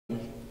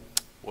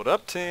What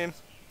up, team?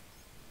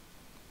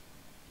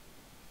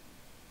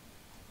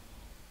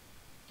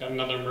 Got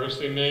another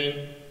Mercy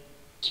main.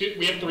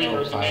 We have 3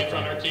 Mercy mains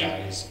on our team.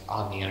 Guys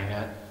on the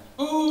internet.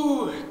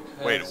 Ooh.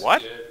 Wait,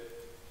 what? Good.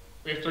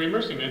 We have 3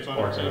 Mercy mains on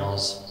our team.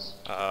 Girls.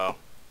 Uh-oh.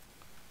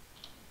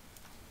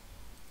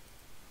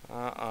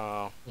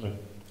 Uh-oh.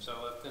 So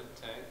left in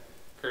tank.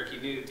 Kirk, you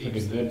need a Like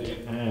deeps. a good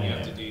You time.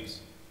 have to deeps.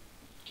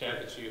 Okay.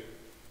 Look at you.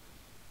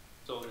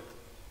 Soldier.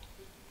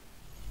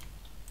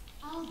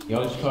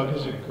 Y'all just talk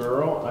as a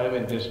girl? I'm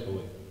in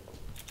disbelief.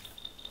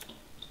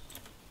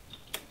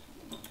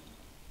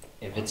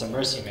 If it's a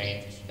Mercy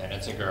main, then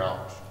it's a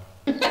girl.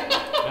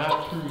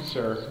 Not true,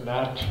 sir.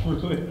 Not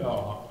true at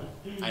all.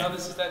 No,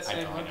 this is that I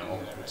same know, I know.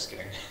 one. I'm just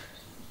kidding.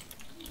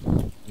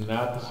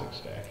 Not the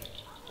 6-stack.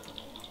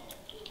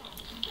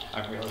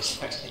 I'm really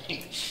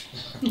sexy.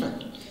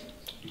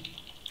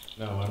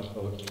 No, I'm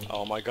still looking.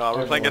 Oh my god,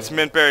 we're playing against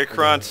Mintberry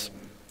Crunch.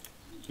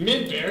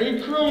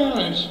 Mid-berry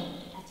crunch!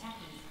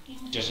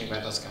 Judging by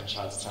those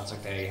gunshots, it sounds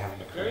like they have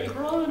Very McCree.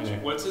 crunch. Yeah.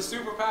 What's his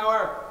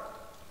superpower?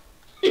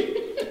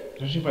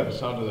 Judging by the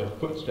sound of their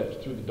footsteps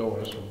through the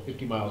doors from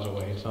 50 miles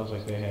away, it sounds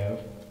like they have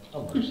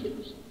a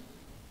Mercy.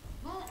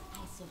 Well,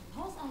 I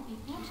suppose I'll be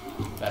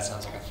fortunate. That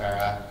sounds like a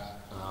Farah.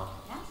 Oh.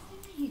 Last in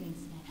the healing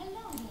snack.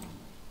 Hello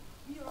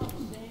there. You're on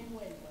the same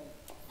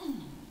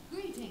wavelength.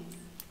 Greetings.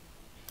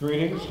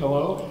 Greetings,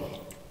 hello.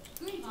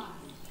 Greetings.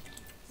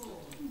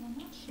 I'm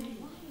not sure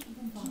why I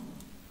even bother.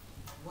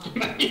 Oh,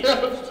 God.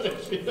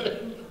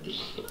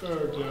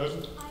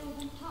 I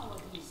have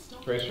empowered you.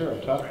 Tracer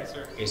up top.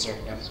 Racer. Racer,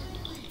 yep.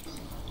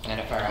 And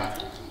a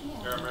Farah.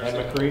 You're a And Mercy.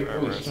 McCree. Or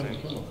Oh, he's Mercy. trying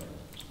to kill him.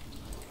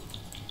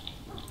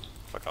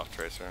 Fuck off,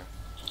 Tracer.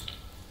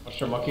 Watch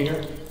your monkey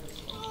here.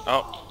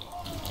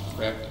 Oh,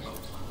 Rip.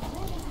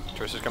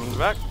 Tracer's coming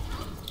back.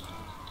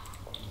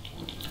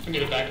 We need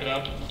to back it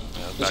up. Yeah,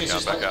 This back is out,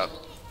 just back like- out.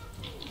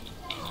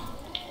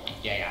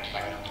 Yeah,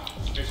 back it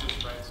up.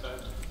 Racer's right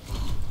side.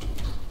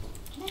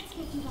 Let's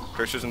get you back.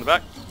 Tracer's in the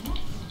back.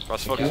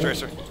 Cross focus, Okay.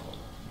 Tracer.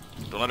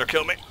 Don't let her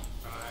kill me.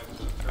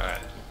 Alright.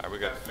 Alright, we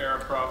good. Got Farah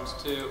problems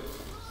too.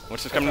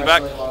 Winston's coming in the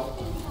back. Really low.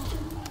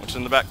 Winston's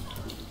in the back.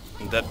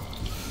 I'm dead.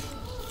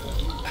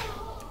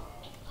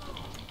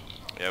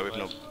 Yeah, we have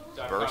no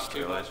burst, Too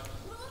really. much.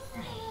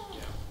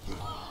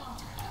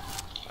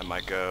 I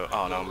might go.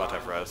 Oh no, I'm about to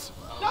have res.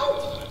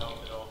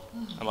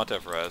 I'm about to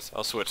have res.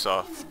 I'll switch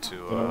off to.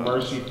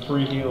 Mercy,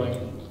 free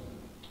healing.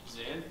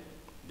 Zin?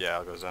 Yeah,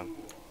 I'll go Zen.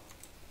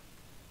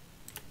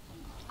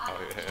 Oh,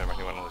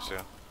 he went on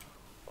Lucio.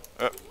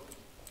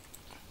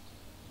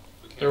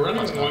 They're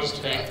running 1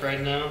 tank right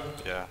now.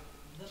 Yeah.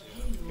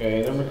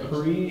 Okay, then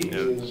McCree Yep.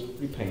 is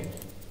repaint.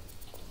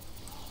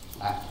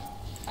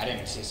 I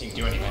didn't see him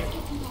do anything.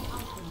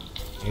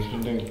 He's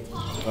been doing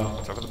well.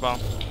 Watch out for the bomb.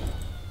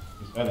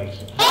 He's been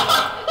decent.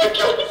 Not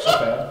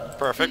bad.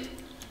 Perfect.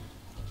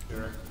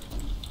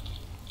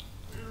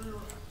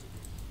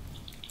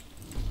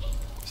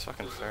 It's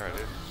fucking fair,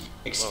 dude.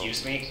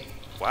 Excuse me?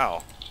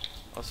 Wow.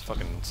 That was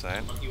fucking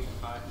insane. Monkey with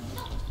 5.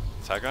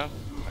 Tygon?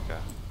 Okay.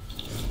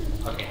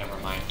 Okay, never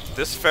mind.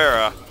 This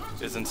Farah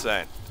is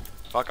insane.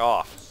 Fuck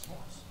off.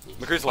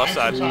 McCree's left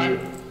side.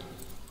 Time.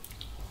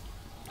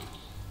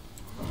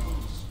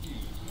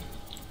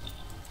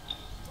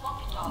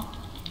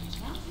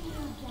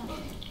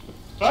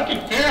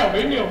 Fucking fail,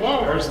 leave me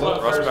alone. There's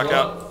left. Ross back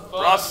out.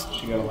 Ross!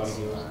 She got a lot of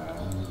heals.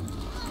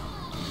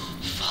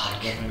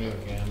 Fuck. I knew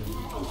again.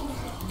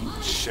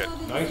 Shit.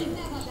 Nice.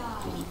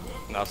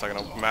 Now it's not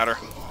gonna matter.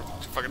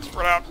 Fucking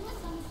spread out.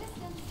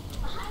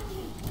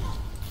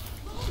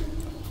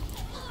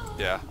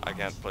 Yeah, I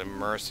can't play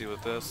Mercy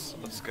with this.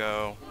 Let's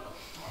go.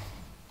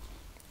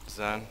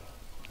 Zen.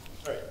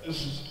 Alright,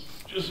 this is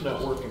just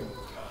not working.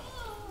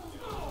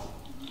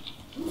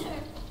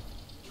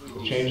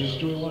 What changes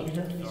do we want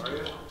here?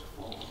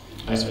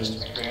 I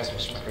switched to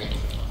McCree.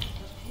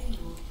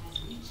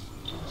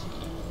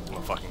 I'm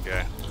a fucking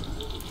gay.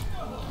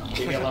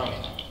 Leave me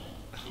alone.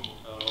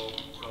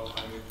 Oh,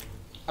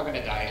 I'm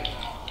gonna die.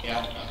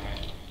 Yeah,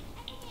 okay.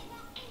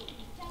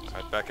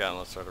 Alright, back out and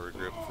let's try to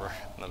regroup for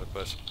another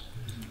push.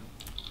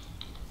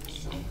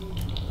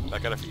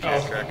 Back out if you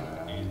can, Kirk.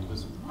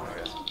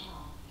 Okay.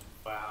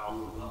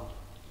 wow.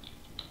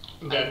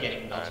 I'm Dead.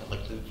 getting melted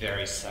like the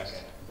very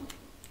second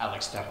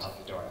Alex stepped out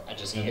the door. I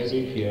just And can't.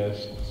 their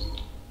DPS.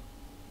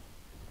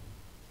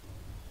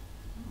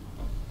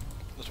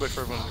 Let's wait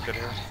for everyone to get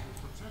here.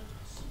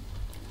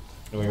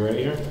 Are we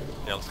ready here?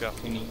 Yeah, let's go.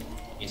 We need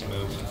to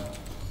move.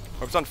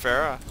 Focus on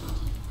Farah.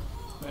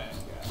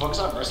 Focus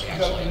on Mercy,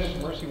 actually.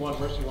 Mercy 1,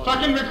 Mercy 1.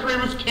 Fucking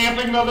McCree was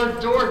camping the other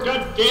door,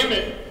 god damn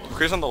it!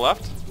 McCree's on the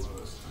left.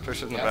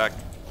 Trish's in the Yeah. back.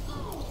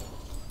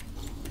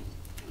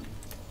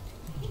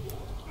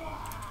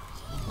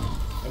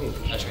 I need to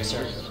That's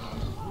Tracer.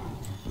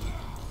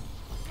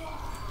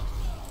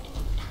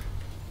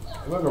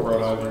 I'm gonna go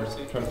Rhode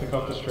Island. Try to pick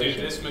up this Dude,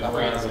 Tracer. this That McCree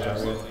way is I'm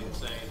absolutely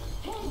insane.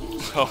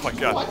 Oh my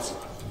god. What?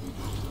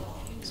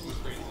 This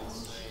McCree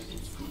is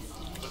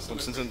insane.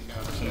 Winston's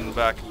in the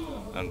back.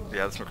 And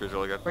yeah, this McCree's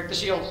really good. Break the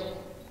shield.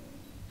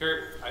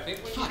 Here, I think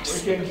we need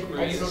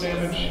Okay, I do no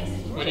damage.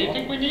 What do you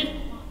think we need?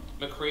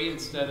 McCree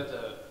instead of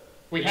the.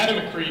 We had a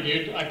McCree,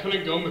 dude. I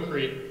couldn't go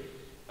McCree.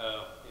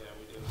 Oh, yeah,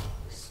 we do.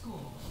 Score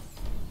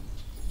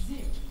 0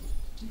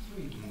 to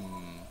 3.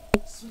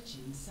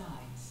 Switching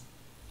sides.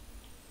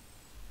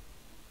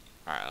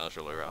 Alright, that's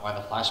really rough. Why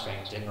the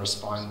flashbang didn't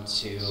respond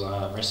to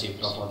Mercy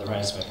before the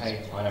res, but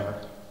hey, whatever.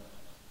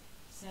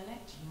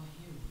 Select your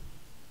hero.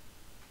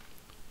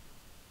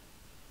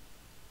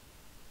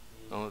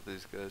 I'll let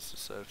these guys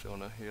decide if they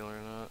want to heal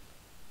or not.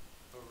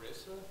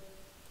 Orisa?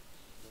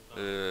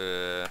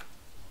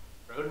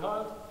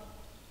 Roadhog?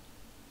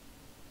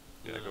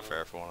 Yeah, go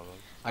fair for one of them.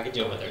 I could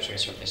deal with their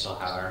tracer if they still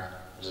have her.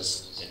 I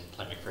just didn't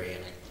play McCree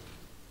and I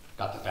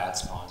got the bad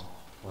spawn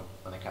when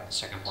they kept the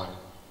second point.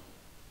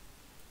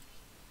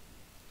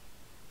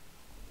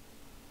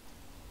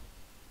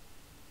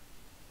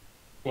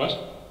 What?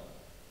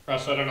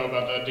 Russ, I don't know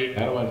about that, dude.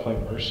 I don't mind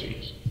playing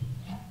Mercy.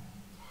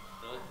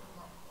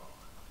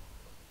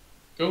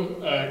 Go,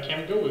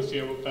 Cam, go with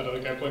you. Let that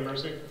other guy play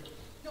Mercy.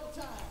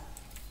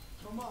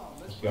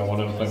 Yeah, I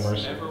want to play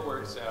Mercy. Never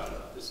works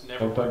out. This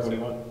never Don't play works what do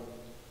you out. want?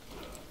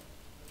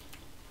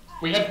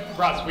 We have,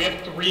 Russ, we have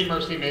 3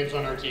 Mercy mains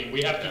on our team.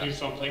 We have to do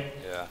something.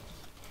 Yeah.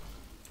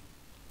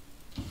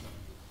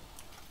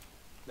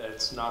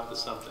 That's not the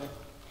something.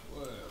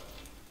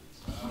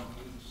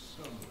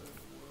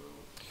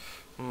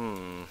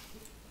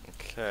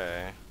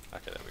 Okay. Okay,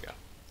 there we go.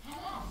 Do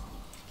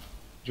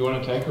you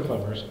want to tank or play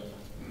Mercy?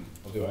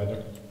 I'll do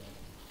either.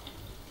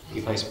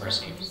 He plays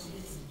Mercy.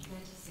 Services in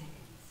 30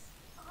 seconds.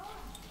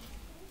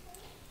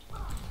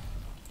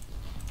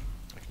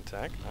 I can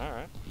tank?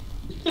 Alright.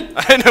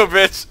 I know,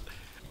 bitch!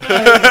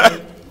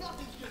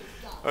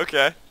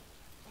 Okay.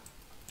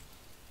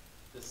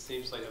 This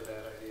seems like a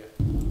bad idea.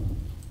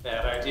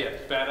 Bad idea.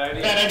 Bad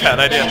idea. Bad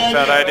idea.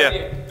 Bad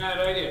idea. Bad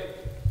idea.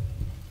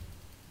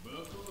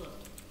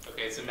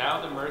 Okay, so now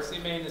the Mercy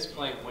main is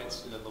playing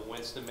Winston, and the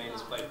Winston main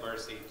is playing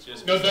Mercy.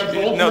 Just No, they're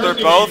both No, they're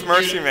Mercy both mains,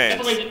 Mercy dude. mains.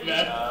 Definitely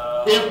get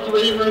that. We have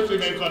 3 Mercy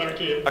mains on our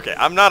team. Okay,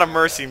 I'm not a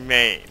Mercy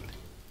main.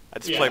 I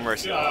just play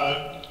Mercy.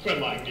 Quit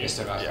lying, They dude.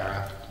 still got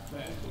Farah.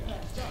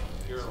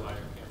 You're a liar,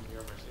 Cam.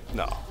 You're a Mercy.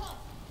 No.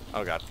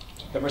 Oh god.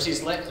 The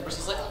Mercy's lit. The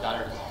Mercy's lit.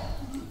 Got her.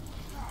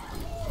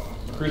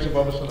 McCree's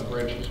above us on the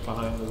bridge. He's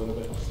behind a little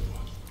bit.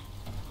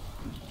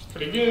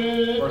 Pretty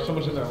good. Or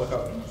someone's in there. Look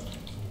out.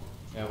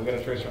 Yeah, we got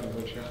a tracer on the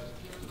bridge here.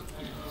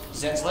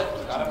 Zen's lit.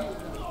 Got him.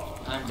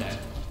 I'm dead.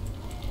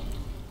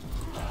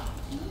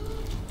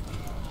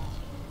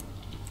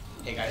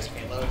 Hey guys,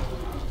 payload.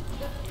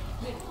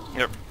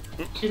 Yep.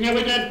 She's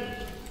nearly dead.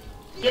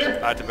 Get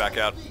her. I had to back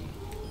out.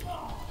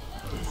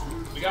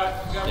 We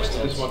got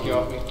Winston. This monkey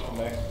off me. Come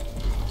back.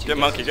 Get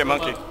monkey, get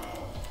monkey.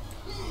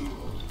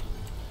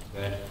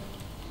 Good.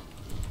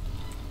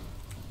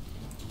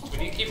 We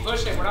need to keep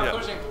pushing. We're not Yeah.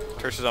 pushing.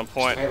 Tracer's on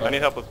point. I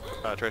need help with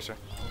Tracer.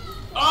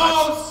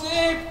 Oh,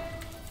 save!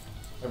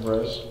 And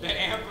Rose. The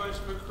ambush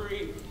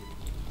McCree.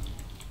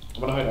 I'm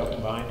gonna hide up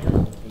and behind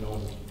here. You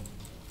know.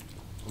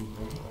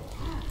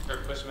 Or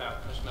push him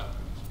out. Push him out.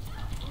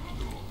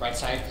 Right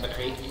side,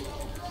 McCree.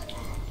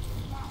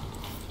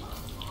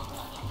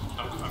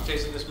 I'm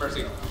chasing this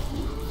Mercy.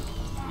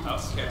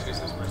 Oh, can't chase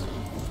this Mercy.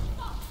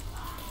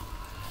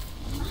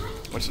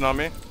 Winston on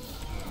me.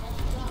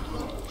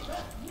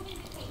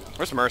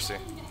 Where's Mercy?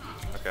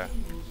 Okay.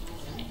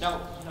 No,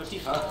 no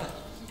Tifa.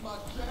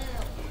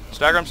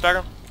 Stagger him,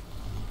 stagger him.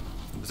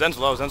 Zen's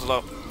low, Zen's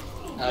low.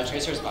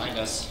 Tracer's behind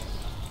us.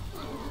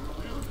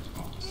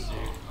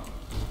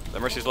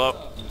 That Mercy's low.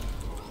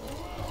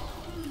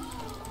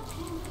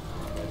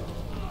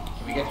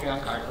 Can we get 3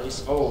 on card,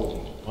 please?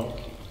 Oh,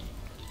 monkey.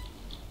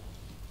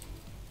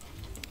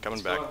 Coming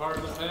He's back. going hard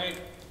in the paint.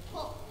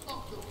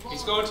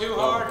 He's going too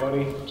Oh, hard.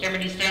 buddy.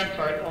 Cameron, you stand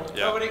card. Oh,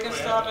 Yeah. Nobody can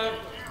stop him.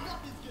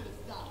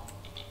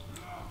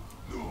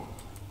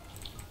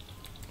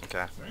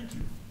 Okay.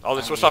 Oh,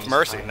 they switched off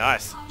Mercy.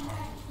 Nice.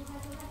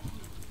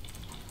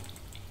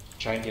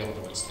 Try and deal with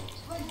the Winston.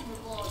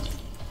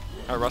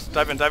 Alright, Russ,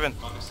 dive in, dive in.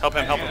 Help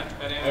him, help him.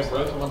 Bad I Anna's have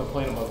Rose. I'm on the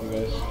plane above you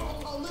guys.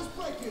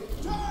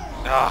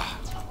 Ah.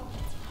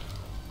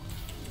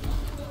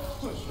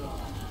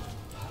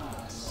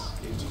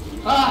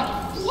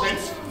 Ah!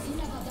 Prince.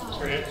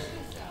 Prince.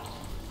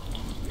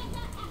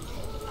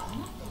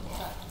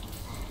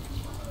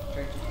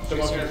 The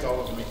monkey's all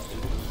over me.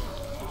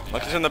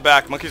 Monkey's in the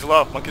back. Monkey's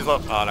low. Monkey's low.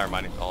 Oh, never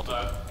mind. He ulted.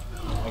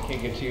 I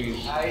can't get to you.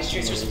 He's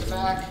Tracer's at the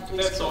back. Please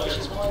That's kill all.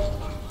 Vicious one.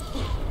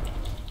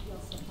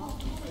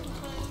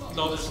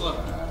 Soldier slow.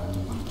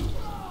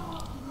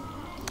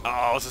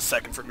 Oh, it's a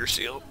second from your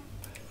shield.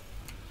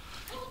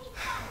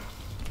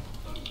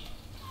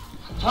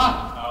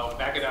 Oh,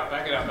 back it out,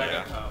 back it out, back it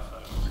out. Yeah. Oh,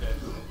 fuck. Okay.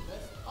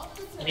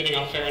 I'm getting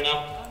off fair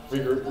now.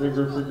 Regroup,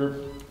 regroup,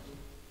 regroup.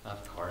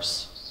 Of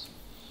course.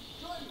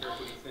 Careful, what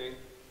do you think?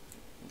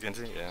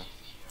 Genji? Yeah.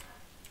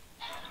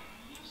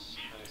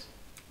 Nice.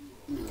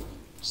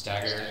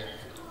 Stagger.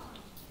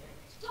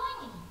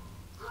 Joining.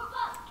 Group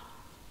up.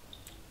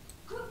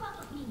 Group up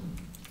with me.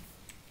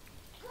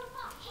 Group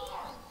up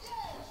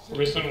here.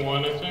 Risen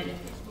 1, I think.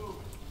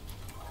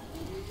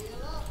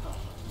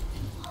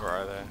 Where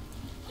are they?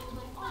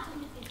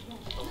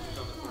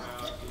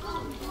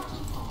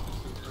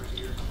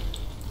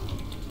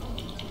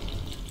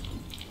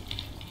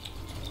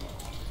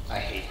 I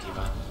hate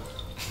D.Va.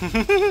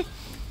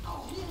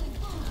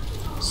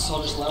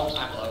 Soldier's low,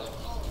 I'm low.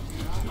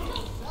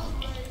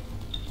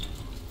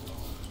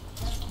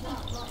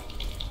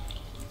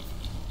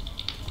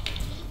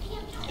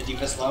 The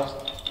D.Va's low.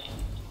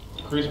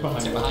 Cree's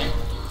behind Two us. behind.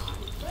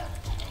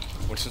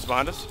 Winston's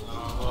behind us?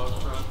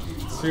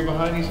 Cree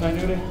behind, he's high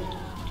noon.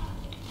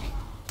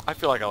 I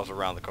feel like I was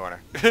around the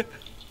corner. I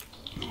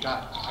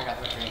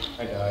got the green.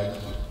 I died.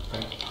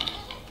 Okay.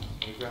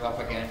 We grew up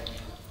again.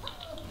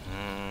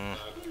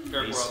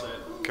 Kirk, we're all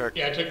dead. Kirk,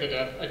 Yeah, I took the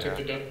death. I took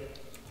the death.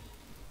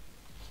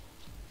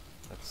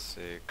 let's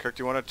see. Kirk,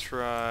 do you want to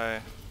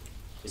try...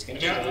 He's gonna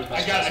Yeah,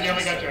 I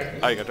nearly got Dragon.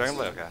 Oh, you got Dragon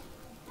Blade? Okay.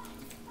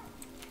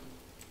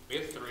 We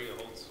have 3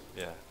 ults.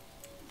 Yeah.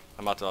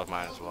 I'm about to have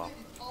mine as well.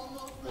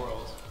 4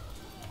 ults.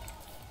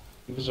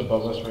 He was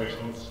above us right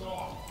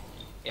now.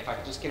 If I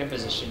could just get in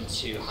position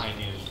to high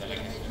noon, then I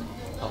can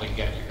probably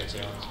get a pick or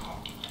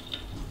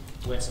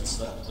two. Winston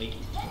slip, weak.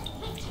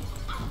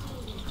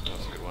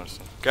 That's a good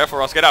Winston. Careful,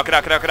 Ross. Get out, get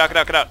out, get out, get out, get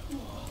out, get out.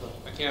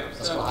 I can't.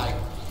 Let's go high.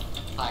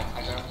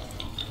 High, girl.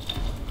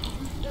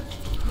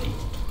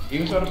 He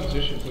was out of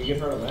position. Can we get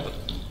her on that?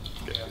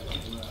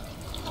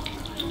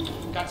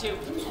 Got 2.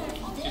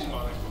 She's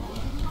falling.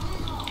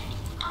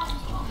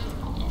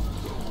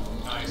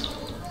 Nice.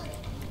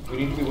 We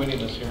need to be winning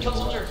this here. Kill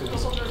soldier, kill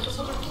soldier, kill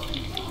soldier.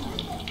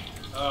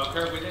 Oh,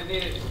 Kirk, we didn't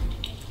need it.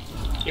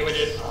 Yeah, we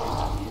did.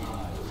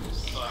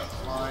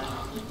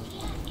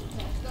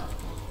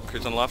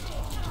 Kirk's on the left.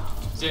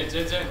 Zin.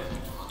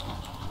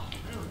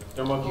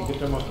 Their monkey, get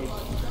their monkey.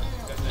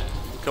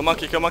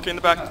 Kill monkey in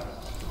the back.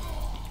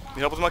 Need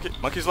help with the monkey?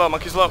 Monkey's low,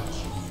 monkey's low.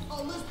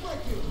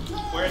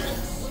 Where is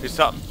it? He's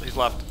top, he's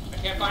left. I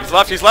can't find He's it.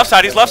 left, he's left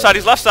side, he's left side,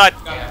 he's left side.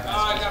 Got it. Oh,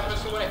 I got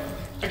pushed away.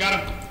 I got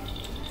him.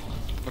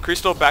 McCree's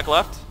still back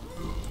left.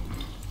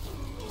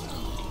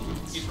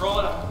 He's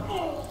rolling up.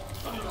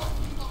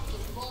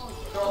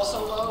 They're all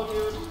so low,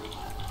 dude.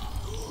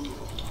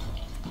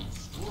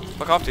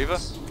 Fuck off, D.Va.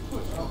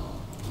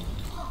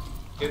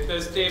 Get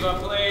this D.Va,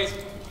 please.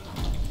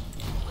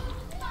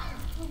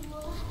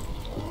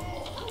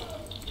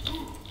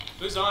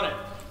 Who's on it?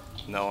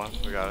 No one,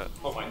 we got it.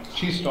 Oh my god.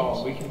 She's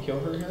stalled. We can kill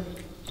her here?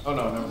 Oh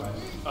no, never mind.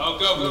 Oh,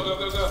 go.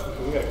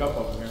 We got a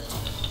couple of them here.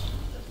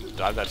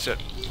 Dive that shit.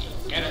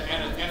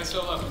 Anna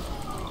still up.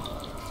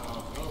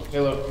 Hey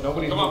look,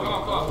 nobody's Come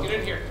on. moving.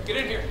 Get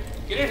in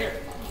here.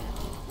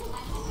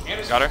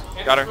 Anna's Got her.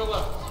 Still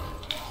up.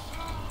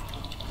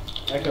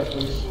 Back up,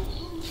 please.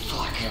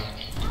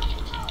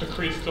 The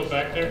Creed's still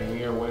back there. And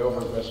we are way over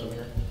aggressive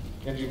here.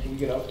 Andrew, can you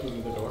get out through the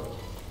other door?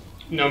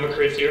 No,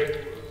 McCree's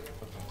here.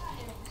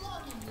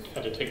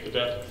 Had to take the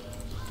death.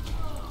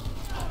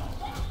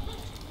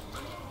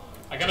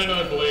 I got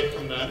another blade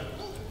from that.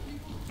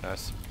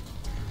 Nice.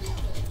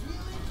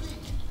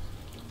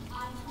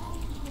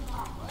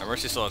 And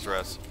Mercy still has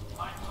res.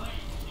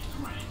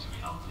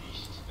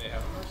 They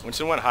have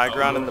Winston went high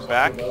ground in the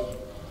back.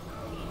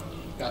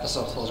 Got the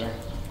soul soldier.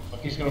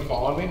 Monkey's gonna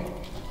fall on me?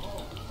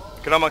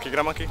 Get on monkey, get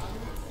on monkey.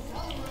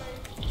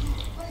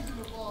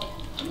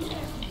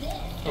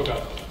 Oh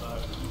god.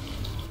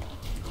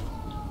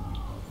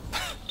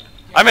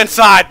 I'm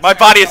inside! My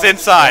body is I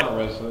inside!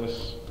 wanna res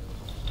this.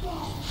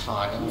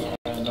 Fine.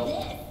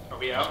 Nope. Are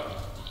we out?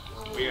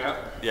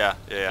 Yeah.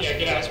 Yeah,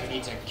 get Guys, out. we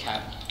need to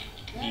cap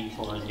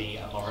before the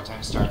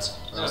overtime starts,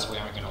 or else we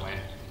aren't gonna win.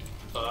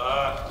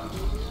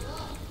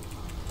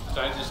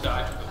 Just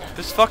die. Okay.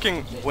 This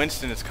fucking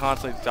Winston is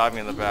constantly diving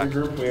in the back.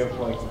 Regroup, we have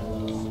like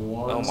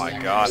one. Oh my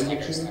god.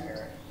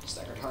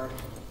 Staggered hard.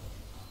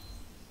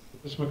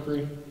 This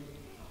McCree.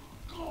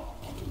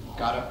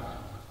 Got him.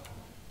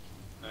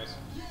 Nice.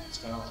 Let's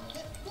go.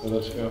 So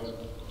let's go.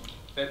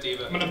 That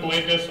D.Va. I'm gonna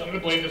blade this.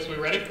 We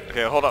ready?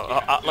 Okay, hold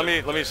on. Let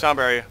me sound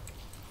bury you.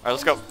 Alright,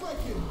 let's go.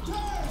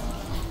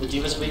 The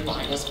D.Va's weak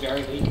behind us,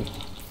 very weak.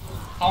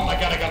 Oh my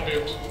god, I got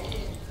booped.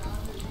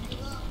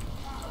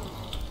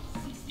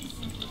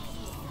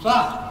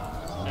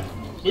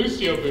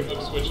 Lucio boop,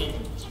 I'm switching.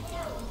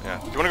 Yeah.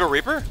 Do you wanna go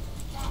Reaper?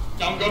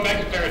 No, I'm going back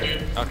to Farah,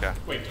 dude. Okay.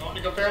 Wait, do you want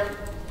me to go Farah?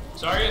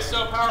 Sorry, it's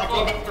so I'm powerful.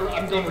 going, back to,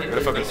 I'm going Reaper.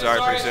 Gonna focus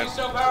Zarya pretty soon. She's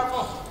so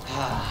powerful.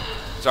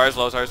 Zarya's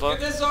low, Zarya's low.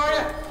 Get this,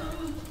 Zarya.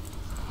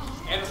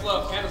 Anna's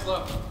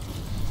low.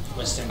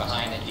 Winston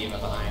behind and D.Va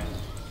behind.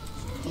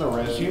 I'm gonna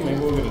res you. Maybe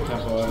we'll get a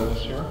tempo out of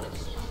this here.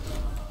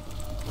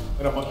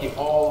 Got a monkey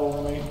all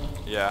over me.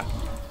 Yeah.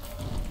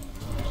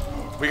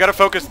 We gotta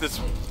focus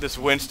this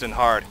Winston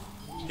hard.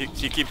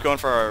 He keeps going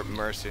for our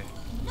Mercy.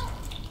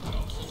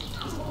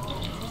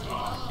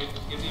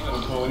 Get D.Va.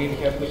 Well, we need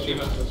to cap this here.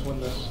 Let's win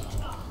this.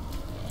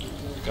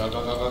 Go.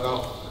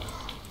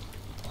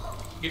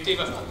 Get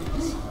D.Va.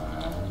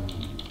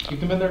 Keep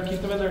them in there.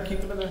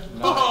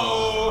 No.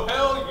 Oh,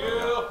 hell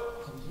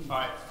yeah.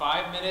 Alright,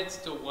 5 minutes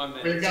to 1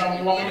 minute. We've got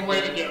a long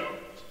way to go.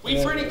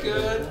 We pretty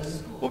good.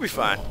 We'll be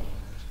fine.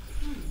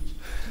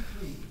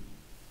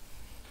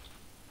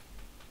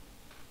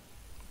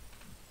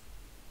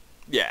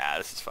 Yeah,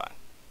 this is fine.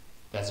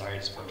 That Zarya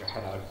just poked her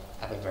head out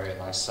at the very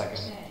last second.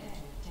 Select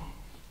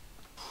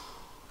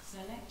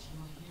your hero.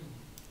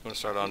 Want to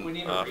start on We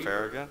need a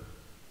Fair Reaper. again?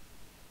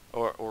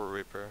 Or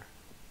Reaper.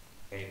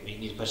 Okay, we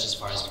need to push as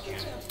far as we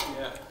can.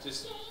 Yeah,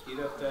 just eat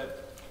up that.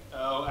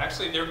 Oh,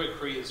 actually, their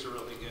McCree is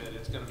really good.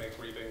 It's gonna make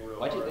reaping real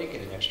Why hard. did they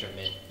get an extra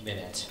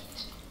minute?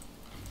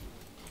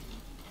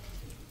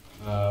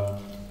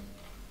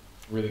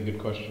 Really good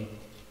question.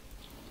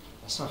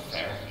 That's not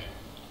fair.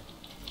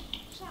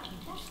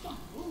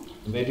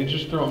 They did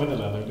just throw him in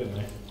another, didn't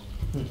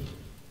they?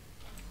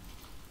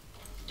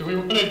 Do we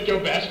want to go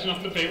Bastion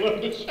off the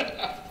payload?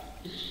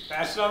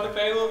 Bash it on the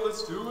payload,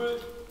 let's do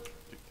it.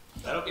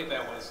 That'll get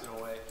that Winston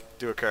away.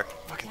 Do it, Kirk.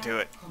 Fucking do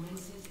it.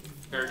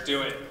 Kirk,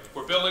 do it.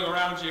 We're building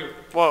around you.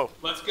 Whoa.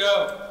 Let's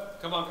go.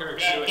 Come on, Kirk,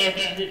 do it.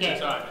 Yeah. Good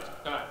time. It's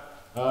time.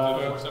 Do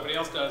it before somebody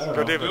else does. I don't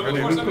Go know. Diva, Do go it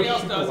before Diva. somebody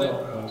else does it.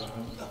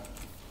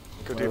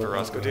 Go Diva,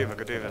 Ross. Go Diva,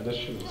 go Yeah, Diva. this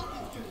shit is-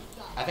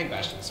 I think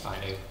Bastion's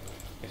fine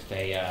if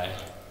they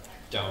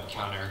don't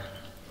counter,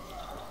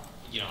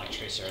 like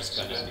Tracer is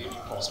gonna do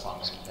pulse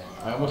bomb thing.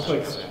 I almost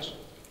like.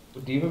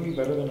 Would Diva be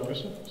better than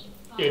Orisa?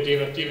 Yeah,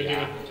 Diva.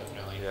 Yeah,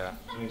 definitely. Yeah.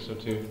 I think so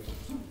too.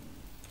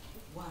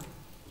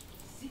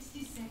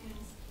 60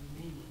 seconds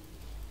remaining.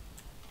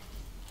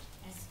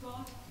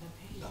 Escort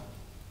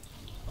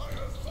the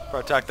payload.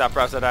 Protect that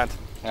president.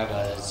 Have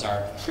a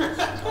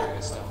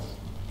Zarya still.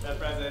 That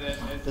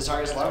president. The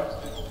Zarya's low?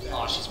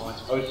 Oh, she's one.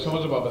 Oh,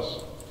 someone's above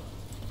us.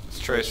 It's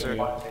Tracer. They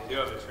do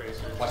have a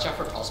Tracer. Watch out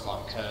for pulse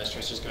bomb, because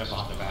Tracer's gonna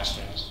bomb the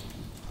Bastion.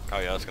 Oh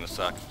yeah, that's gonna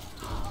suck.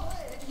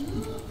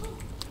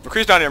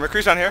 McCree's down here.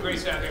 McCree's down here.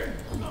 McCree's down here.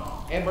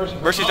 And Mercy.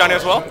 Mercy's down here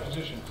as well?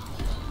 Position.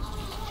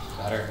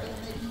 Better.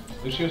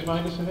 Lucio's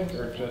behind us, I think,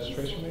 or just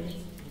Tracer maybe?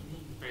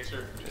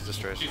 Tracer. Is this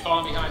Tracer? She's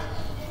falling behind.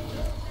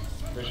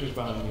 Tracer's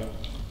behind you.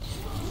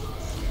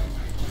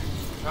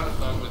 Trying to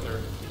bug with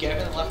her. Get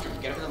him in the left room.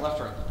 Get him in the left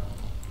room.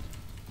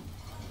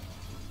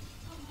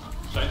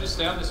 Should I just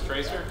stay on this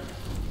Tracer?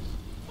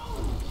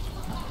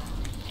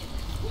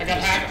 I got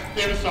hacked.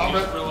 They have a He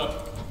was Sombra. real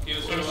low. He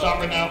was They have real a low.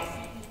 Sombra now.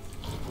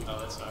 Oh,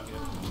 that's not good.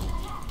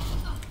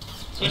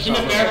 Switch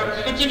into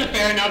fair. Switch into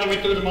fair now that we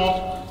threw them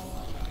off.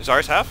 Is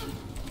ours half?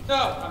 No,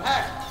 I'm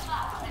hacked.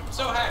 I'm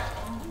so hacked.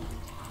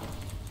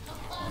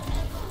 I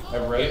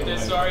have res Get on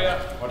this, my-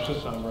 Zarya. Watch this,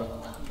 Sombra.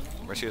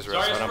 Mercy is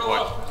Zarya's right on real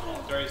point. low.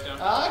 Zarya's down.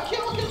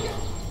 Kill.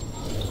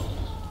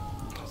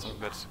 That's some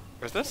bits.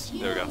 Where's this?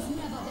 There we go.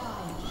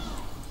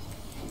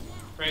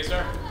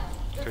 Tracer.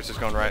 Tracer's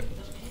going right.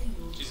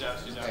 She's out.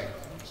 She's out. Okay.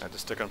 I have to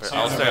stick on payload.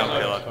 I'll stay on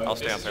payload. I'll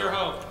stay on This is your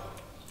payload. home.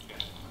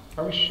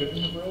 Probably shouldn't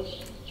have res.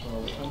 It's from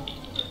overtime.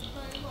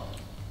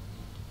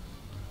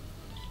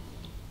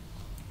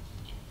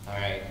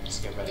 Alright,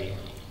 just get ready.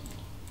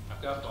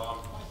 I've got bomb.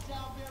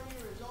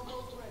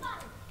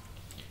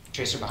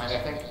 Tracer behind, I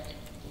think.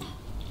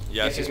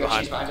 Yeah, Yes, she's good.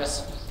 behind. She's behind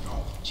us.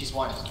 She's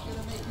one.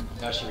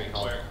 No, she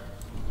recalled. Where?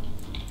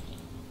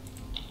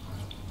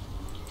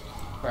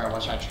 Where?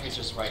 Watch out,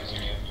 Tracer's right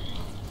near you.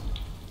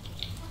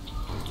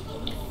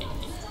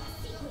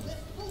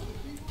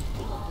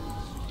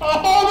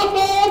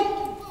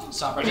 Oh,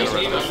 Sombra Just needs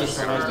leave to us this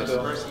this Mercy.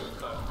 Mercy.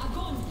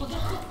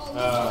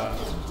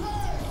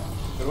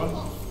 Good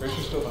one.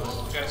 Tracer's still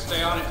behind. Gotta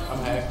stay on it. I'm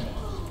hacked.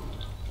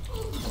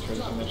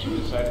 Interesting that she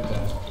decided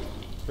that.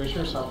 Tracer,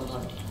 Sombra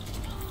behind.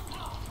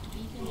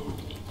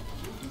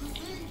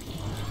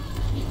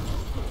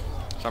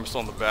 So I'm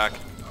still in the back.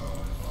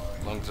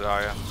 Long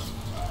Zarya.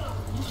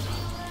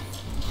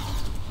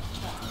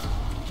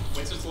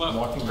 Winston's low. I'm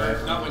walking Or,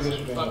 back. not You guys are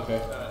Winston. doing Fuck.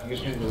 okay. You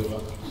guys are doing really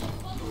well.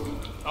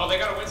 Oh, they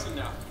got a Winston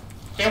now.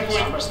 fair point.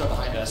 Sombra's still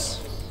behind us.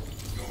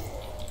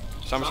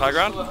 Someone's high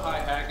ground? Still a high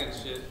hack and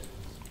shit.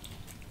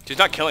 She's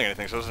not killing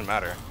anything, so it doesn't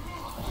matter.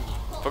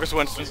 Focus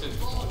Winston. Winston.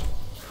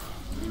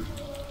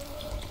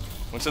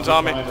 Winston's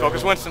on me.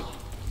 Focus Winston.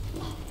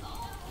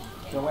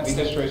 Need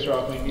this Tracer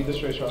off me. Need this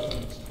Tracer off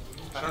me.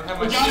 I don't have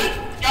my We got suit.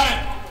 it. Got it.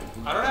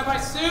 I don't have my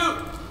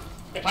suit.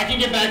 If I can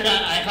get back,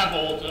 I have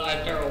ult. I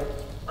have fair ult.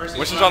 Mercy's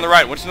Winston's behind on the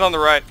right. Winston's on the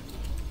right.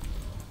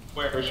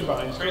 Where? Tracer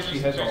behind us. Tracer's, She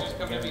has Tracer's all.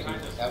 coming in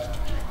behind us. Yep.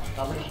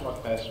 Sombra just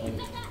walked past me.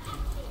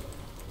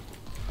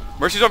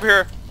 Mercy's over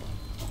here.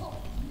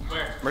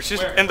 Where? Mercy's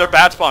Where? in the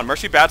bad spawn.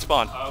 Mercy bad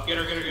spawn. Oh, get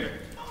her.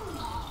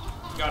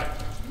 Got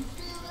her.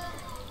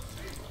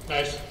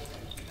 Nice.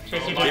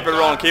 Tracer Keep down. it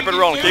rolling. Keep it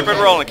rolling. Keep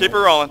it rolling. Keep it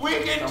rolling. We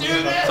can do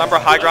this! Sombra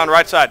high ground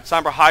right side.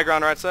 Sombra high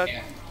ground right side.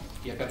 Yeah.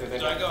 Yep.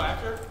 Should I go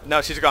after her?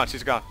 No, she's gone.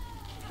 She's gone.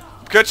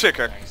 Good shit,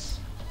 Kirk. Nice.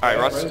 All right,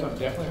 Yeah, Russ. res, I'm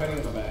definitely hiding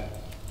in the back.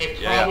 They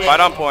Yeah, probably fight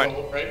have on point.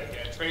 ult, right?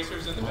 Yeah,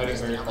 Tracer's in the I'm hiding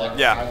very far.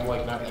 Yeah. I'm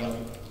like not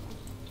yelling.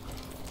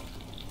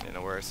 Yeah,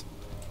 no worries.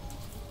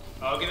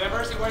 Oh, get that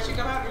Mercy. Why'd she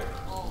come out here?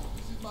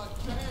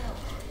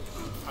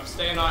 I'm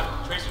staying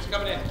on. Tracer's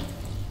coming in.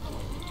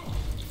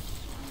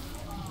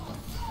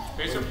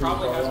 Tracer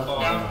probably has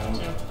bomb. Down.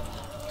 Yeah.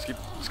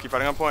 Just keep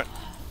fighting on point.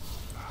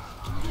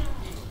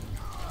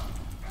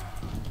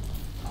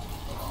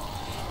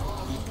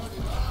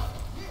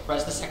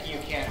 Res the second you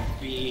can,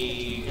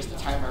 because the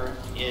timer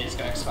is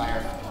gonna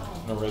expire.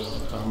 No res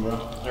Sombra.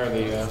 Or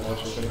the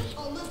what's your face?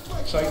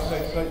 Sight.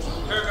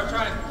 Kirk, I'm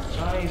trying.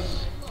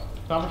 Nice.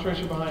 Sombra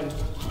Tracer behind.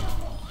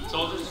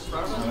 Soldiers,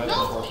 front of Yeah, us. that's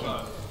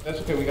unfortunate. That's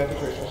okay, we got the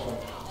Tracer still.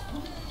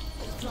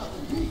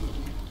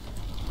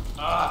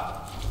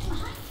 Ah.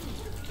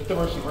 Get the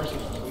Mercy. We're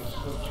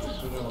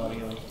doing a lot of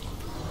healing.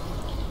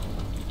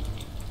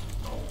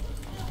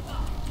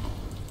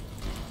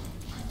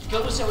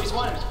 Kill Lucio, he's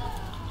one.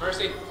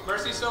 Mercy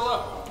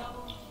solo.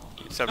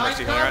 You just have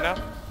Mercy healing right now?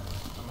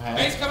 I'm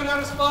Mate's hacked. coming out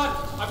of spawn.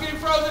 I'm getting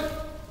frozen.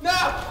 No!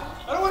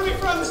 I don't want to be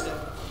frozen.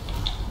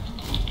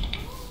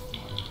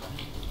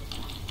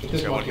 Get this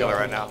Just got one monkey healer off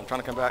right me. now. I'm trying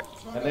to come back.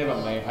 And they have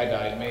a mate. I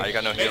died. Mate. Oh, you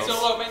got no Mate heals.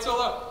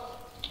 solo.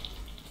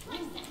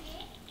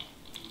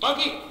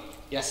 Monkey.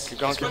 Yes. Keep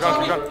going.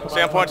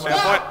 Standpoint.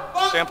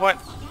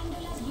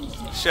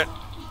 Shit.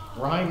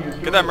 Ryan, you're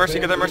Get that Mercy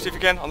if you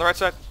can, on the right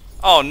side.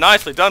 Oh,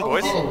 nicely done,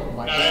 boys. Oh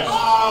my god.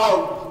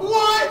 Oh,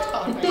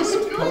 what?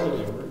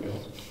 Totally, we're good.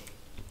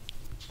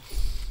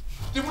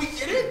 Did we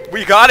get it?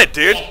 We got it,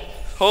 dude.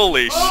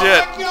 Holy Oh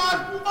shit. my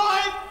god,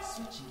 what?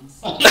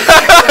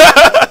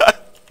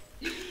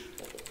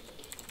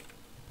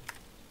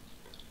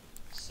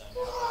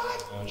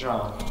 No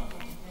drama.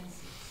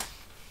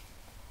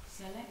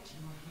 Select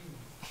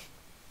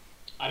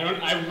your hero.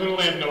 I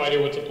literally have no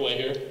idea what to play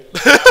here.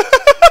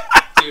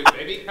 Dude,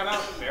 maybe come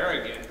out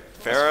fair again.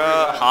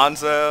 Farah,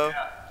 Hanzo.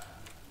 Yeah.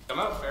 Come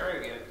out fair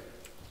again.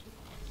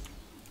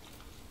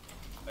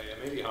 Oh yeah,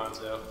 maybe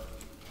Hanzo.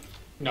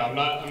 No, I'm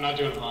not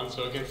doing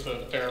Hanzo against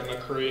the Farah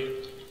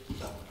McCree.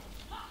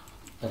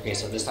 Okay,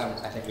 so this time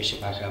I think we should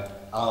back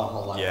up a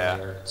whole lot Yeah.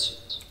 earlier.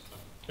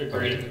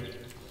 Agreed.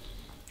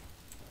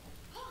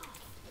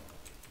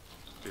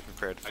 Be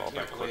prepared to I fall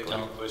can't back believe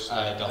quickly. we pushed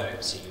Don't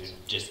that. see you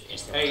just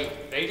instantly. Hey,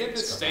 they did the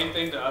Let's go same down.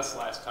 thing to us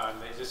last time.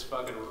 They just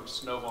fucking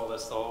snowballed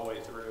us the whole way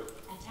through.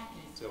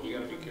 Attackers. So we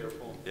gotta be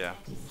careful. Yeah.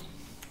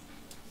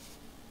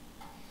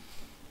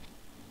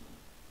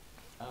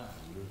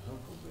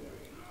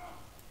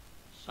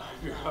 I'm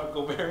your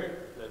Huckleberry?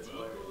 That's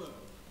hilarious.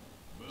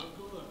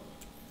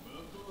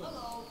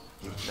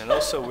 Man, that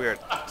was so weird.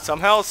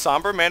 Somehow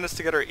Sombra managed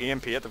to get her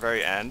EMP at the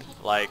very end,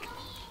 like,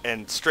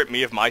 and strip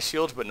me of my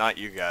shield, but not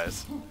you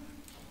guys.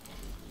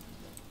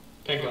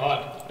 Thank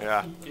God.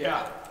 Yeah.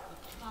 Yeah.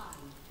 5,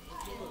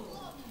 4,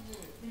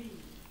 3,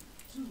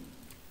 2,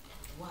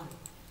 1.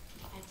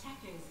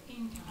 Attackers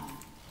incoming.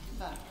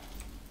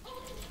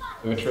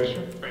 We have a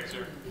Tracer?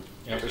 Tracer.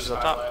 Yeah, Tracer's Tracer's up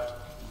high top. left.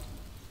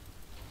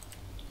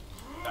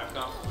 Back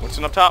up.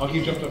 Winston up top.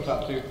 Monkey jumped up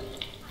top too.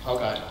 Oh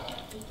god.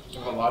 We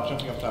have a lot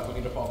jumping up top. We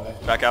need to fall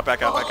back. Back out.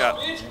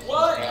 Bitch,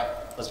 what? Yeah,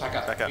 let's back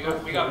up. Back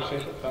out. We got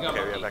Tracer up top.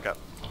 Okay, yeah, back up.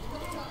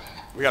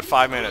 We got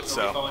 5 minutes,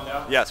 Are we so. falling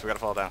down? Yes, we gotta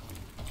fall down.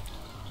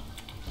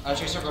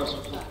 Tracer goes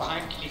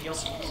behind. He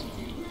heals.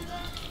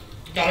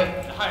 Got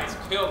it. Nice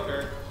kill,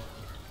 Kirk.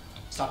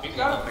 Stop. We've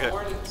got Okay. a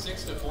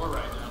 6-4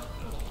 right now.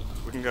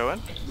 We can go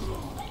in.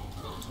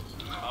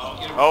 Oh,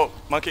 get him. Oh,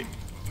 monkey.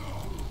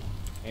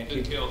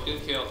 Anti.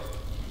 Good kill.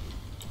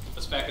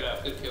 Let's back it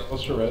up. Good kill.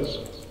 Close to res.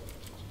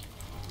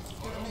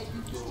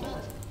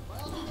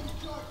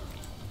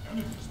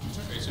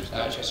 Tracer's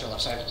down. Tracer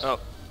left side. Oh.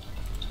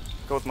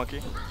 Go with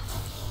monkey.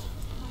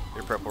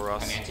 You're purple,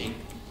 Ross. I'm anti.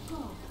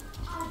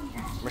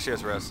 Mercy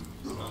has res.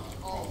 We're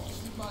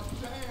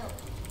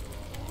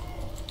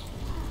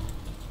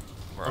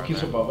on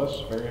Monkey's there. above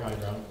us. Very high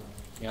ground.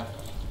 Yeah.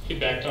 He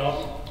backed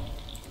off.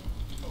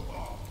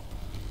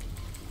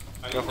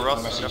 Go for I'm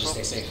Ross. actually just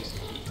Careful. stay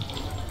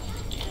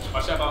safe.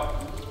 Watch that ball.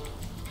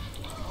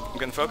 I'm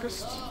getting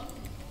focused.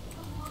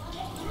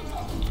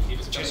 He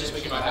just Tracer's comes in,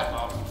 weak shoot about that that.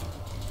 ball.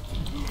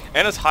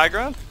 Anna's high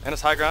ground. I'll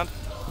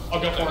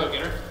go I'm for gonna it.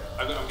 get her.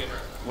 I'm getting her.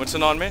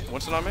 Winston on me.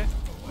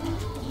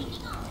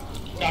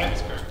 Got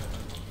it.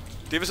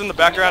 Diva's in the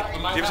background.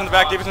 Diva's in the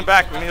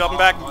back. We need help in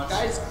back.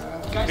 Guys,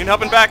 We need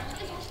help in back.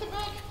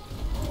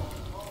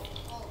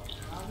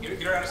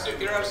 Get her out of suit.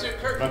 Get her out of suit.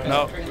 Kirk.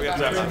 No, we have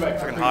to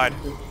freaking hide.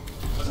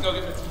 Let's go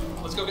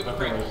get the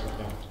break.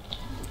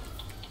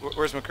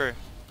 Where's McCurry?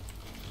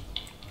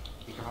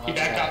 He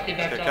backed up. He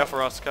backed Okay, up. careful,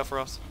 Ross. Oh,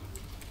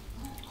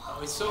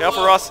 he's so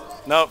Careful, low. Ross.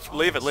 No,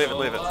 leave it. Low.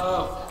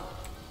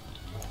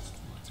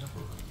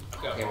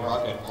 Okay, we're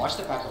all good. Watch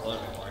the back a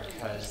little bit more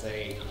because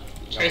they.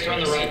 Tracer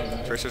on the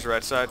right. Tracer's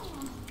right side.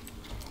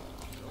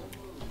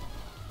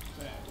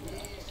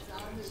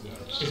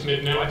 She's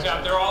mid now. Watch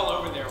out. They're all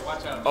over there.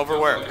 Watch out. Over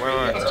where? Up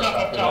Where? top,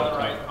 up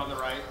top. On the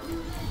right.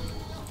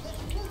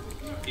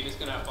 He just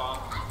gonna have bomb.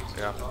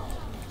 Yeah.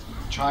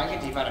 Try and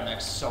get deep out of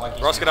mix so I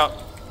can. Ross, get out.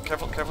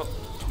 Careful.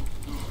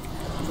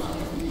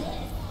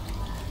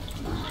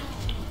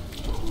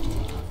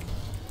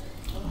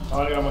 Oh,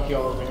 I got a monkey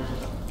all over here.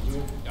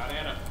 Got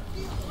Anna.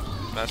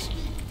 Nice.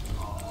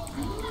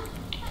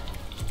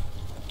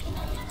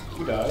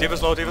 Who died?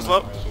 Diva's low.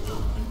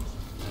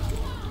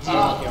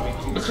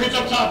 McCree's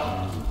up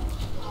top.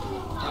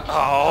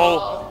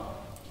 Oh.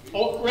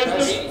 Oh,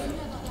 res.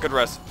 Good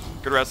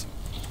res.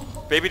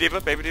 Baby Diva.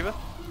 Can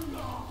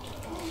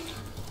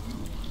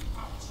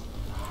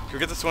we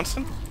get this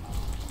Winston?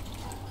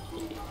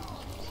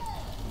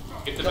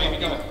 Get the baby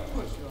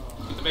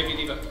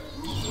diva.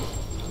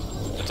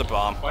 It's a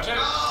bomb. Watch it.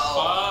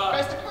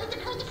 Guys, the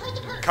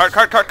cart.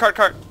 Cart.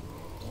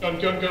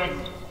 Gun. Got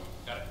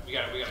it. We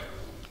got it.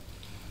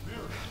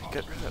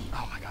 Get rid of it.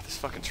 Oh my god, this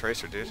fucking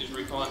tracer, dude. She's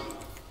recalling.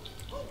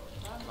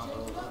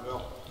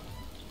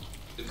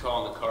 Good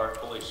call on the car.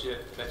 Holy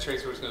shit. That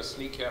tracer was gonna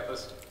sneak cap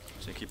us.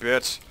 Sneaky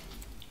bitch.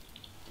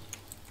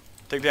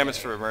 Take damage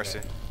for Mercy.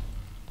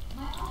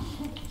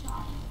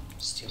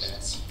 Just 2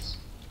 minutes.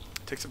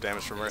 Take some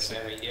damage for Mercy.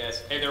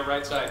 Yes. Hey, they're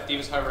right side.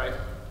 Diva's high right.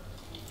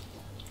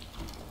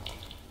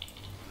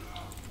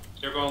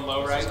 They're going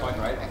low right. Going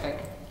right, I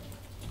think.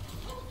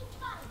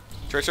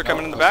 Tracer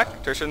coming in the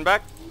back. Tracer in the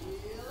back.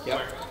 Yep.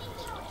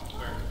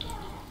 Where?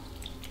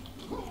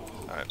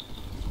 Alright.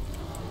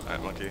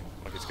 Alright, Monkey.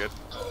 Monkey's good.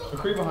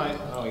 McCree behind.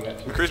 Oh, you got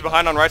 2. McCrew's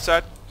behind on right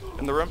side.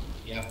 In the room.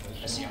 Yep.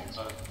 I see him.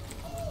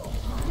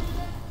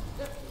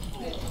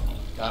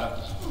 Got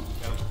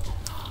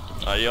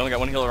him. You only got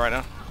 1 healer right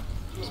now.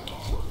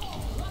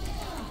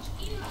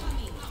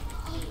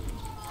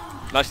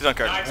 Nicely done,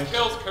 Kurt. Nice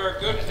kills, Kirk.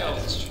 Good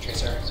kills.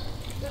 Tracer.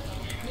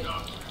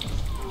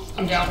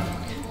 I'm down.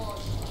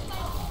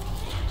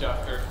 Good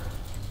job, Kirk.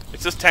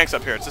 It's just tanks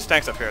up here.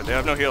 They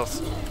have no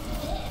heals.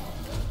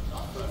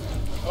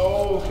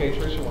 Oh, okay.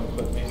 Tracer won't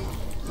clip me.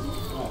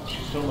 Oh,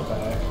 she's still in the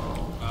back.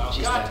 Oh,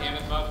 She's God dead. damn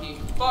it, Monkey.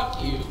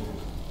 Fuck you.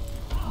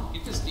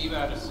 Get this Diva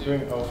out of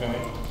suit.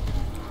 Okay.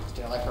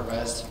 Stay alive for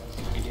res.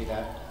 If we do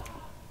that.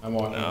 I'm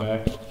walking No.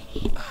 back.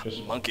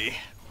 Just Monkey.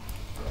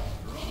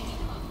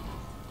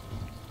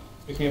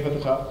 pick me up at the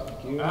top.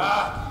 Thank you.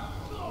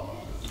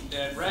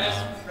 Dead. Res.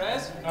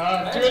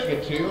 Do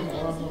it. Get 2.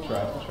 We'll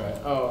try.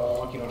 Oh,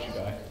 Monkey, don't you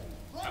die.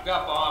 I've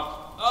got bomb.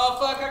 Oh,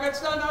 fuck. I got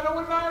stunned. I don't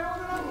want to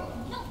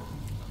die.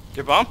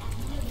 Get bomb?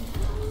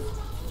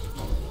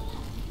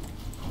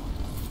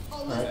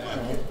 Alright.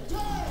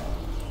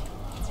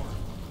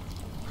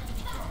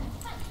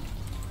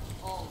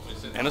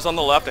 Anna's on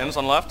the left.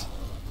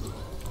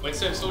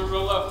 Winston, still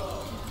roll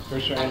up.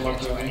 Tracer I and can't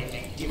Monkey do on me.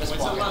 anything. Diva's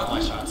What's blocking the all my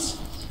left? shots.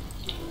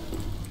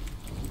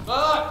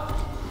 Fuck!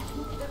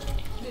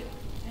 30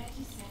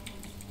 seconds.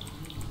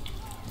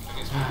 I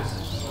guess we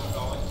just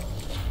stalling.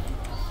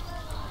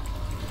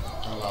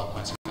 Oh well,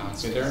 points are gone.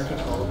 Okay, they're in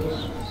control of this.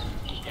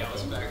 Yeah,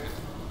 let's back it.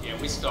 Yeah,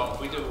 we stalled.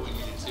 We did what we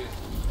needed to.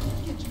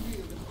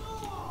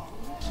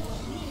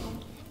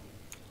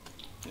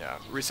 Yeah,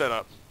 reset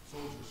up.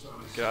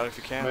 Get out if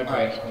you can. My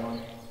back's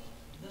going.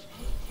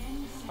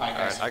 Alright,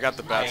 guys. Alright, I got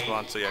the bat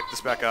spawn, so yeah,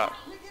 just back up.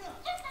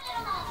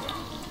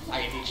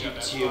 I need you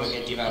to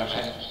get Diva out of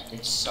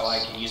head so I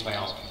can use my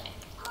ult.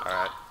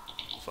 Alright.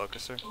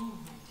 Focuser. Can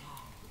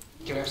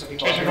we have some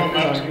people Tracer out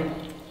going here?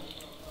 left.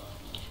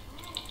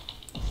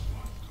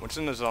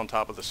 Winston is on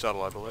top of the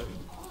shuttle, I believe.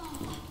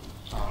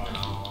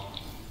 Oh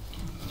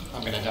no.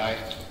 I'm gonna die.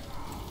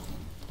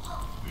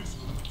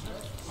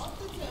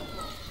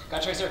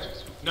 Got Tracer.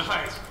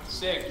 Nice.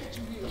 Sick.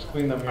 Let's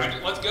clean them here.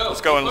 Alright, let's go.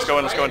 Let's go in, We let's push go him,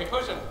 in, let's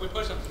right? go in. We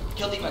push him.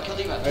 Kill Diva.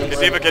 Hey, Get Please,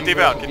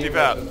 Diva out, get Diva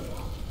out.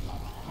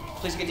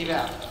 please get Diva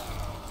out.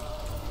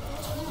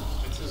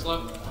 It's his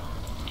left.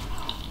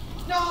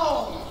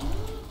 No!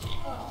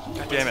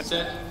 God damn it.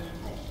 Set.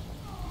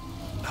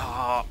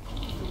 Oh,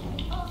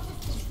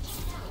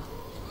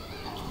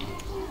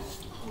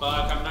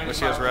 Fuck, I'm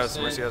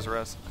 95%. Mercy has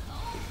res.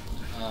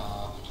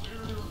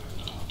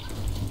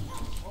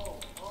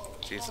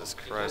 Jesus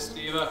Christ.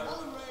 Diva.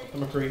 The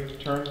McCree,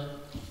 turn.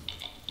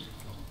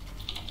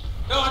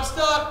 No, I'm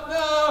stuck. No.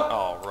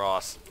 Oh,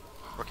 Ross.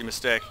 Rookie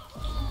mistake.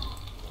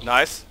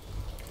 Nice.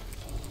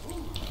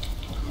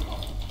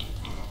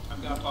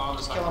 I've got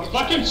bombs. Kill him.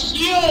 Fucking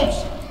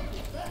shields!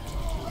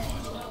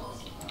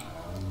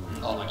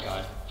 Oh my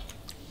god.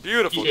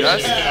 Beautiful, Yeah.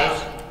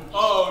 guys.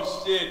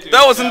 Oh shit, dude.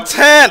 That was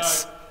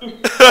intense! One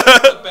of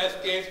the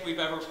best games we've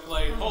ever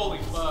played. Holy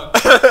fuck.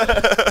 It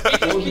What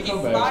just was the gave you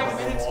comeback? 5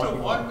 minutes to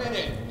 1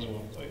 minute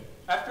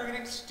after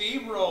getting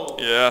steamrolled.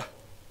 Yeah.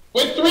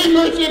 With 3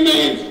 mercy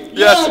means!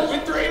 Yes.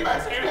 With 3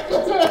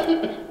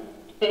 mercy.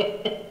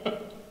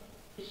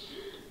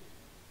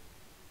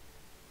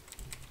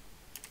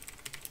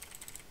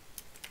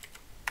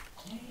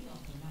 Play of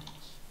the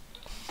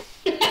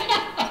match.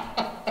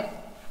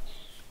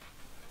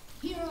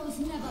 Heroes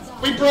never die.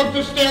 We broke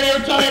the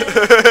stereotype!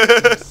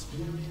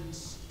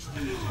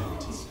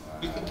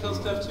 We can kill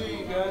stuff too,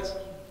 you guys.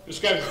 This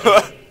guy's...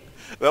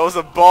 That was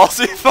a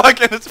ballsy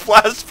fucking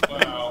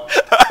flashback. Wow.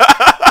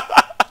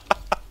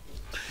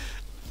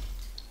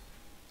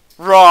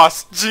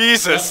 Ross,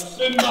 Jesus.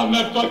 Sitting on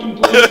that fucking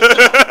place.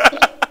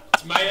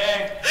 It's my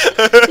egg.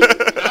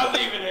 Not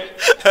leaving it.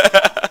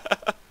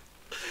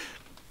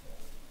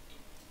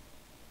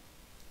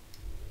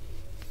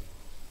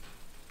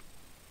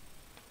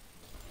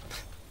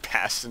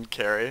 Bastion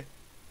carry.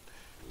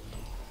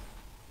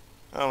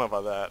 I don't know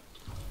about that.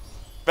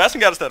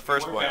 Bastion got us that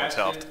first More point, which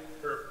helped.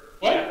 Bastion.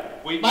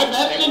 What? We- My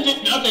Bastion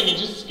did nothing, it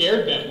just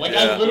scared them. Like, Yeah.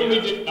 I literally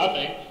did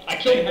nothing. I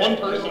killed one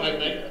person, I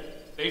think.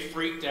 They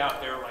freaked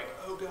out. They were like,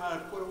 oh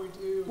god, what do we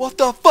do? What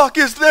the fuck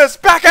is this?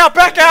 Back out,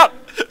 back out!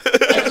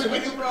 I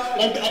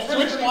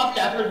switched off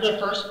after the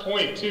first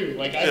point, too.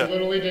 Like, I Yeah.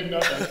 literally did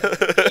nothing. You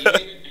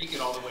didn't make it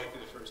all the way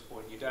through the first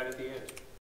point. You died at the end.